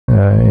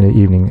in the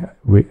evening,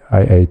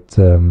 I ate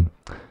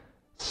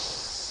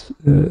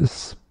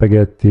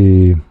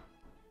spaghetti.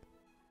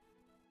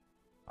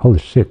 Holy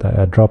shit!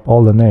 I dropped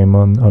all the name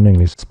on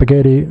English.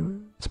 Spaghetti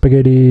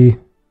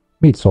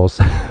MeatSauce.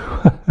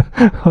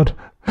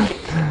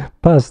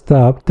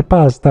 The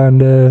pasta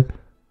and the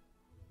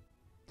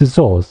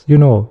sauce. You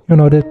know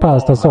the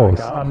pasta sauce.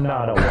 God,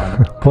 another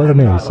one.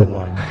 Bolognese. Another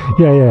one.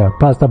 Yeah,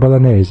 pasta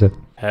bolognese.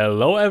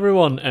 Hello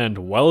everyone and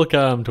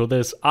welcome to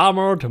this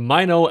Armored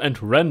Mino and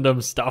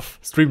Random Stuff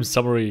stream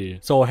summary.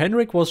 So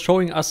Henrik was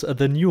showing us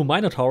the new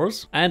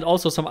Minotaurs and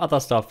also some other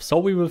stuff. So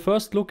we will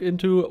first look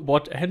into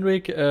what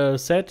Henrik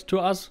said to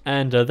us,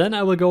 and then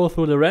I will go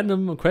through the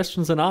random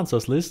questions and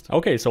answers list.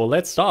 Okay, so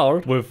let's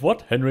start with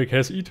what Henrik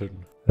has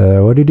eaten.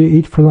 What did you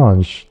eat for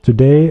lunch?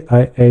 Today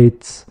I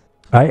ate,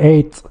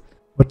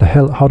 what the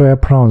hell, how do I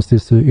pronounce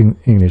this in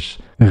English?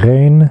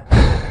 Rein?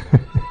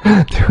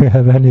 Do we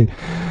have any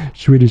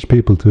Swedish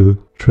people to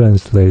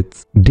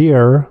translate?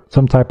 Deer,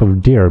 some type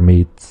of deer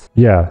meat.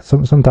 Yeah,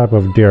 some type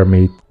of deer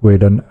meat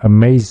with an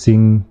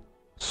amazing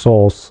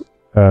sauce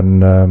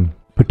and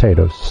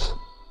potatoes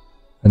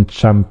and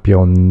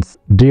champignons.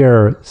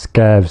 Deer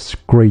scallops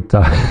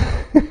grita.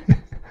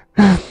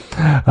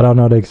 I don't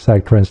know the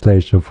exact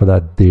translation for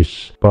that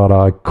dish,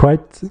 but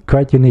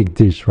quite unique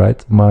dish,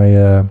 right?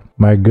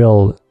 My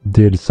girl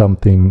did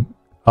something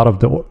out of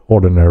the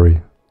ordinary,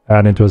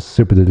 and it was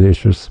super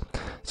delicious.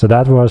 So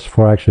that was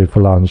for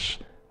lunch,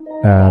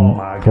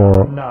 and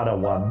for another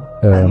one.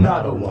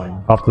 Another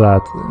one. After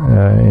that,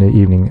 in the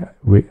evening,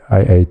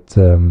 I ate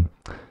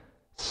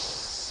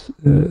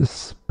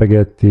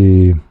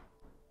spaghetti.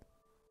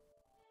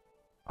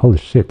 Holy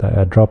shit!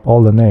 I dropped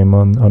all the name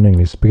on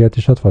English.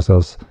 Spaghetti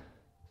köttfärssås.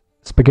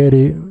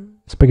 Spaghetti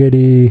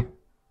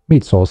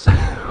MeatSauce.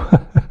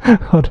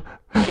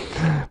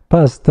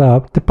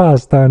 The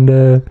pasta and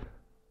the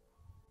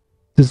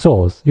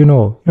sauce. You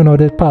know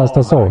the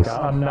pasta sauce.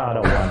 God,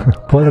 another one.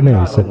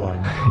 Bolognese. Another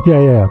one.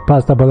 Yeah,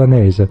 pasta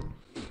bolognese.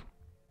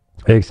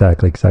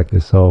 Exactly.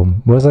 So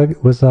was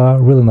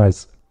really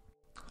nice.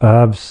 I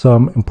have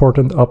some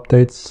important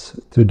updates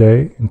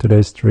today in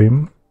today's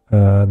stream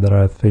that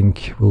I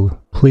think will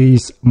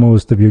please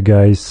most of you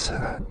guys.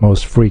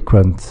 Most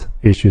frequent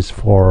issues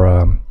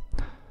for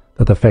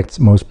that affects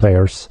most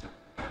players.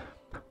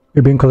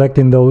 We've been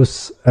collecting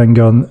those and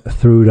gone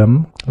through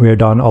them. We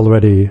have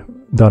already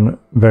done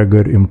very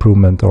good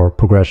improvement or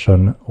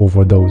progression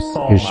over those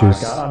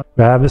issues.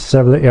 We have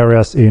several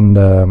areas in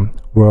the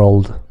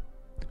world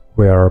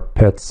where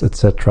pets,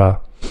 etc.,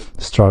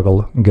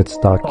 struggle, get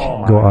stuck,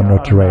 go under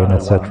terrain,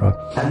 etc.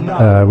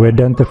 We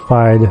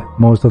identified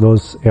most of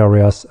those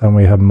areas, and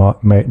we have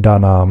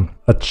done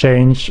a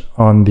change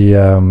on the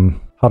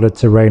how the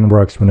terrain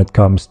works when it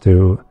comes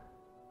to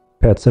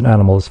pets and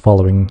animals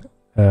following,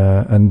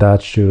 and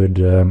that should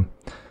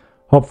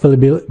hopefully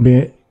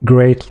be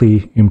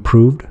greatly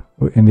improved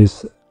in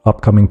this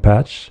upcoming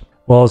patch.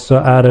 We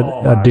also added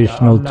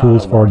additional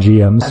tools for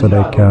GMs so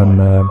they can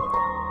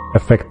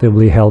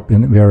effectively help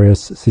in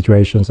various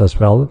situations as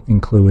well,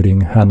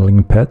 including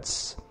handling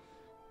pets.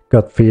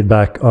 Got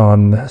feedback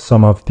on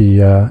some of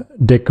the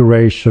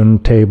decoration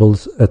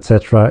tables,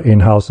 etc., in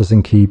houses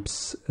and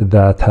keeps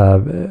that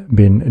have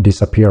been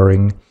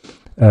disappearing.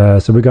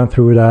 So we've gone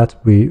through that.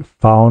 We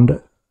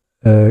found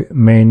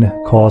main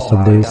cause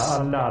of this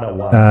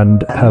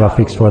and have a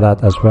fix for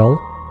that as well.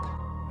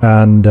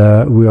 And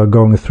we are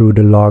going through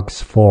the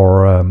logs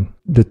for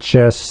the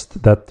chests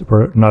that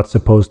were not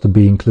supposed to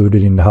be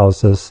included in the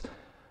houses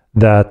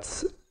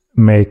that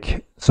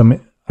make some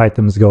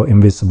items go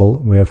invisible.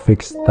 We have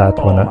fixed that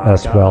one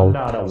as well,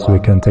 so we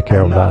can take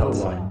care of that.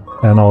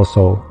 And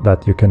also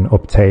that you can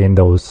obtain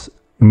those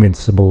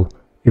invisible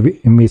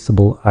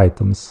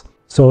items.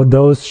 So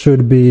those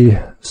should be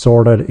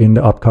sorted in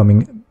the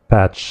upcoming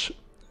patch.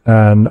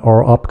 And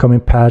our upcoming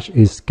patch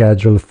is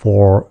scheduled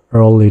for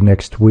early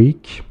next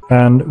week.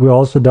 And we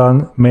also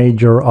done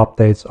major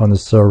updates on the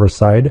server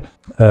side.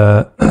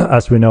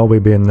 As we know,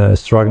 we've been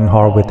struggling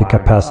hard with the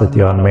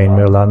capacity on main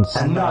Mirlands.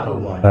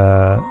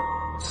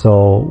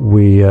 So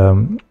we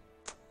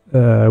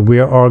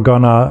are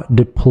gonna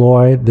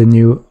deploy the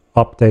new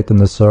update on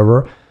the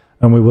server,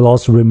 and we will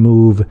also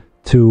remove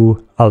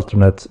 2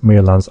 alternate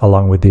Mirlands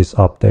along with this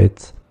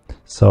update.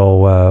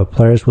 So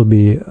players will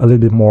be a little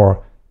bit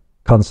more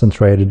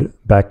concentrated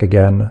back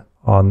again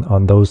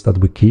on those that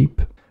we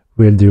keep.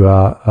 We'll do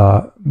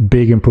a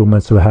big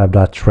improvement to have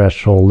that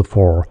threshold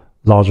for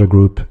larger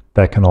group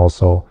that can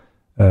also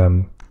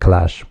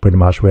clash pretty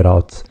much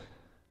without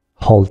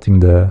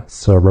halting the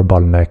server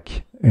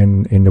bottleneck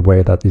in the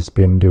way that it's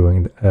been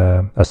doing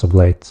as of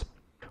late.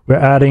 We're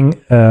adding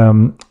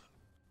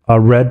a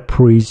red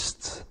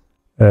priest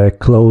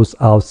close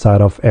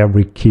outside of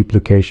every keep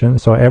location.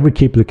 So every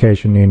keep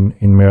location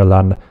in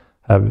Mirland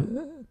have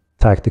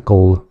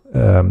tactical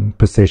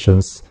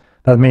positions.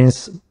 That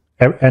means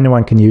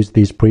anyone can use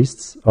these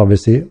priests,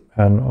 obviously,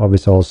 and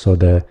obviously also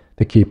the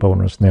keep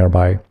owners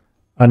nearby.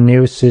 A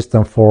new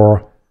system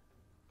for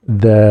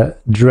the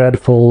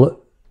dreadful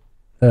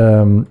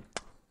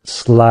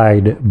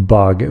slide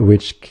bug,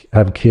 which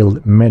have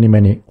killed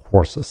many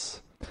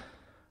horses.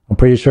 I'm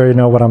pretty sure you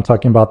know what I'm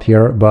talking about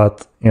here,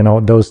 but you know,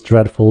 those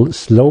dreadful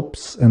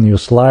slopes and you're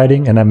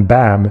sliding and then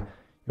bam,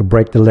 you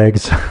break the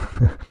legs,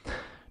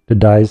 the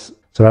dice.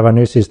 So I have a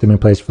new system in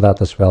place for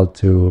that as well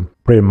to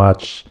pretty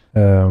much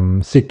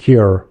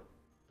secure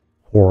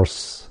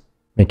horse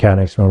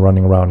mechanics when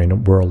running around in the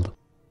world.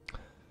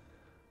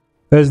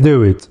 Let's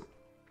do it.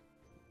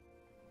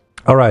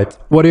 All right,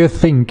 what do you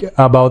think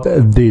about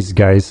these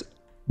guys?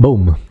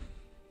 Boom.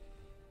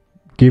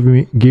 Give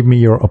me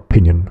your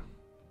opinion.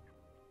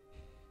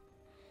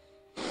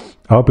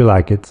 I hope you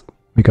like it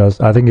because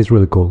I think it's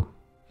really cool.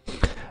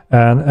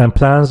 And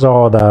plans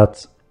are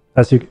that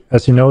as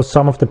you know,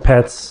 some of the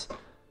pets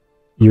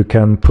you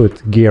can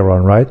put gear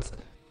on, right?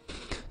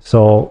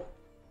 So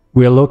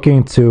we're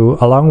looking to,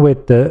 along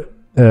with the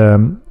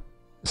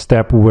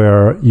step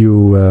where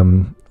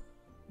you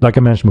like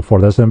I mentioned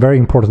before, there's a very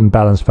important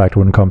balance factor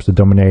when it comes to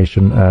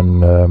domination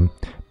and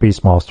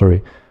beast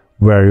mastery,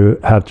 where you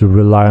have to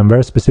rely on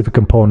very specific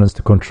components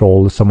to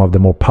control some of the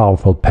more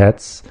powerful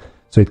pets.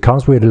 So it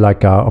comes with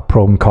like a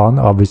pro and con.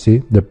 Obviously,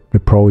 the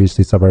pro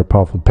is a very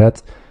powerful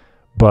pet,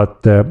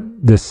 but the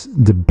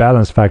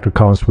balance factor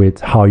comes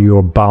with how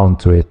you're bound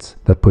to it.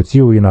 That puts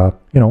you in a,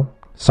 you know,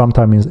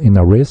 sometimes in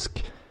a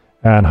risk,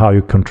 and how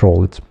you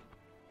control it.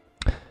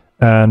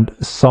 And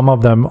some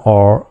of them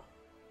are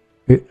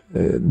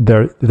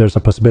there's a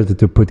possibility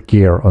to put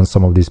gear on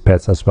some of these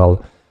pets as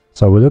well.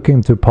 So we're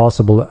looking to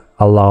possibly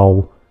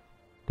allow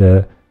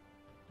the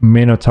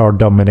Minotaur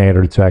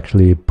Dominator to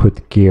actually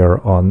put gear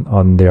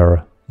on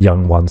their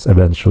young ones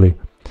eventually.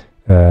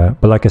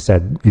 But like I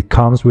said, it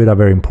comes with a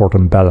very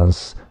important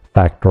balance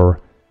factor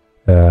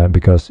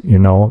because, you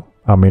know,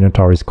 our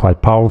Minotaur is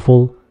quite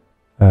powerful,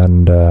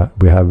 and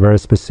we have very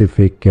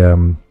specific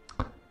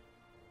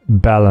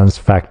balance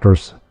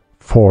factors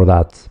for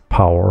that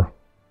power.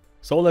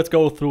 So let's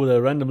go through the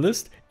random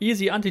list.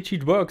 Easy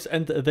anti-cheat works,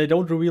 and they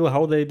don't reveal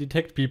how they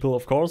detect people,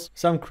 of course.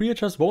 Some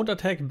creatures won't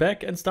attack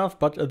back and stuff,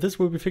 but this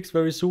will be fixed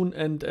very soon,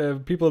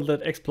 and people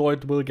that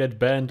exploit will get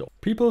banned.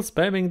 People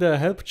spamming the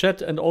help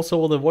chat and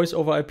also the voice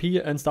over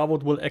IP, and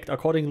Starboard will act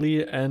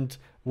accordingly and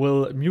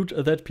will mute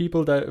that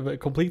people that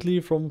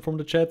completely from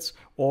the chats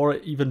or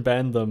even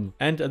ban them.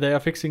 And they are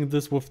fixing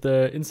this with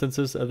the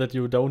instances that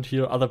you don't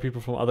hear other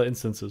people from other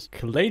instances.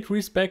 Clade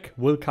respec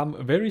will come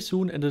very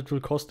soon, and it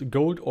will cost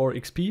gold or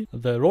XP.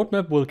 The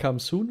roadmap will come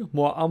soon.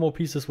 More armor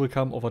pieces will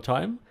come over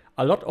time.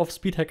 A lot of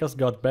speed hackers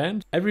got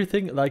banned.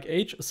 Everything like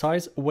age,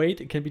 size,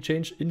 weight can be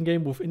changed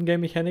in-game with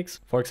in-game mechanics.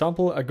 For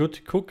example, a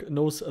good cook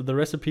knows the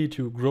recipe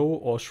to grow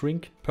or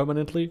shrink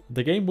permanently.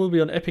 The game will be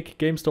on Epic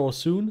Game Store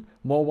soon.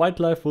 More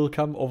wildlife will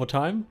come over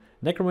time.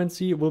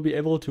 Necromancy will be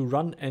able to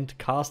run and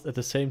cast at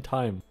the same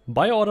time.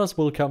 Buy orders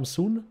will come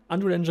soon.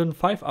 Unreal Engine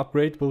 5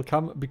 upgrade will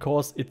come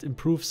because it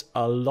improves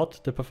a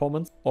lot the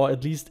performance, or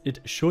at least it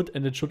should,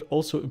 and it should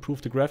also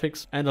improve the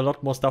graphics and a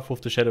lot more stuff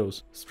with the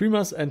shadows.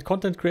 Streamers and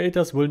content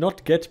creators will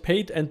not get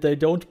paid, and they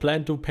don't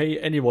plan to pay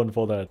anyone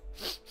for that.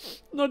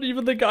 Not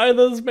even the guy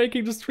that is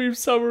making the stream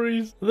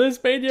summaries.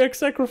 This maniac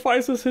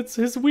sacrifices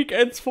his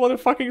weekends for the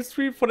fucking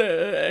stream, for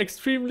the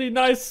extremely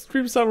nice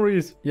stream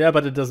summaries. Yeah,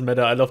 but it doesn't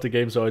matter. I love the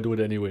game, so I do it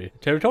anyway.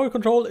 Territory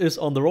control is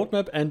on the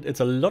roadmap, and it's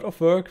a lot of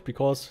work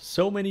because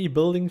so many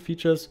building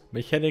features,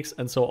 mechanics,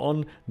 and so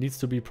on needs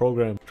to be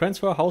programmed.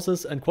 Transfer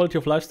houses and quality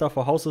of life stuff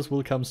for houses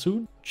will come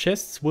soon.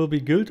 Chests will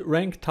be guild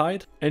rank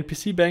tied.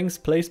 NPC banks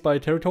placed by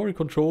territory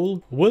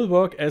control will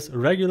work as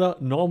regular,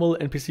 normal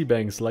NPC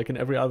banks like in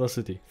every other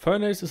city.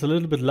 Furnace is a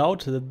little bit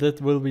loud, that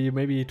will be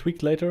maybe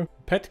tweaked later.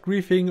 Pet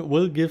griefing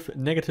will give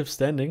negative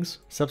standings.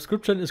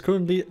 Subscription is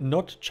currently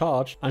not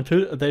charged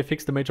until they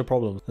fix the major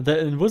problems. The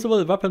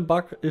invisible weapon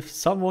bug, if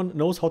someone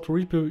knows how to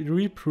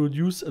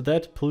reproduce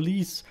that,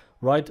 please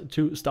write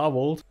to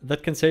Starboard.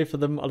 That can save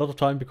them a lot of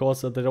time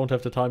because they don't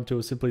have the time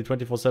to simply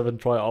 24/7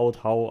 try out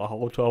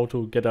how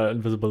to get an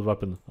invisible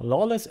weapon. A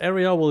lawless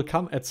area will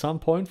come at some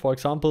point, for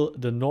example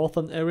the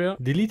northern area.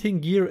 Deleting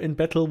gear in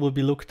battle will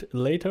be looked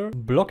later.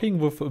 Blocking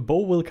with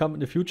bow will come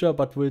in the future,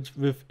 but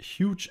with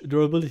huge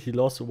durability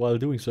loss while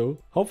doing so.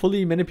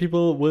 Hopefully many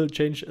people will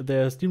change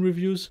their Steam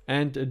reviews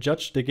and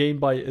judge the game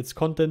by its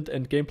content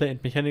and gameplay and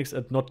mechanics,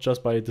 and not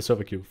just by the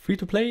server queue.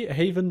 Free-to-play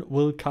Haven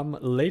will come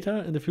later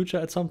in the future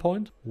at some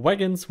point.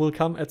 Wagons will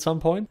come at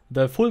some point.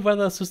 The full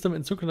weather system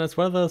and synchronized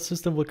weather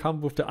system will come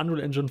with the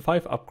Unreal Engine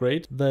 5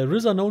 upgrade. The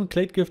Noone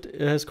Clade gift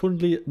has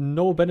currently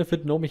no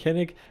benefit, no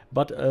mechanic,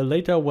 but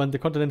later when the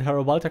continent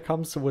Harrow-Walter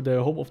comes with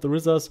the home of the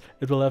Rizzers,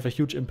 it will have a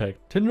huge impact.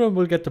 Tinram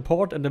will get the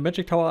port and the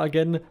magic tower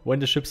again when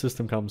the ship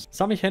system comes.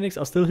 Some mechanics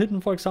are still hidden,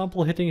 for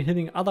example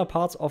hitting other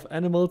parts of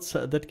animals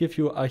that give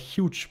you a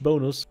huge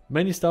bonus.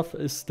 Many stuff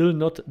is still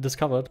not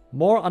discovered.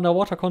 More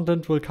underwater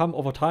content will come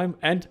over time,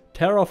 and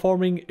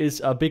terraforming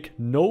is a big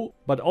no,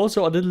 but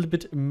also a little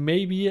bit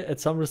maybe at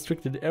some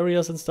restricted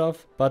areas and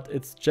stuff, but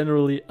it's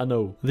generally a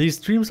no. These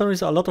stream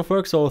summaries are a lot of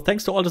work, so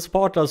thanks to all the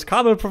supporters: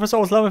 Carmel, Professor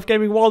Oslamov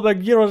Gaming,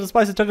 Wahlberg, Giro, The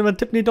Spicy Gentleman,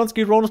 Tiffany,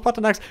 Donsky, Ronus,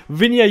 Patanax,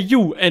 Vinia,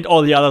 you, and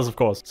all the others, of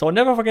course. So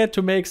never forget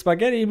to make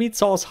spaghetti meat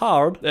sauce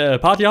hard,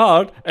 party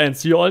hard, and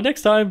see you all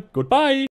next time. Goodbye!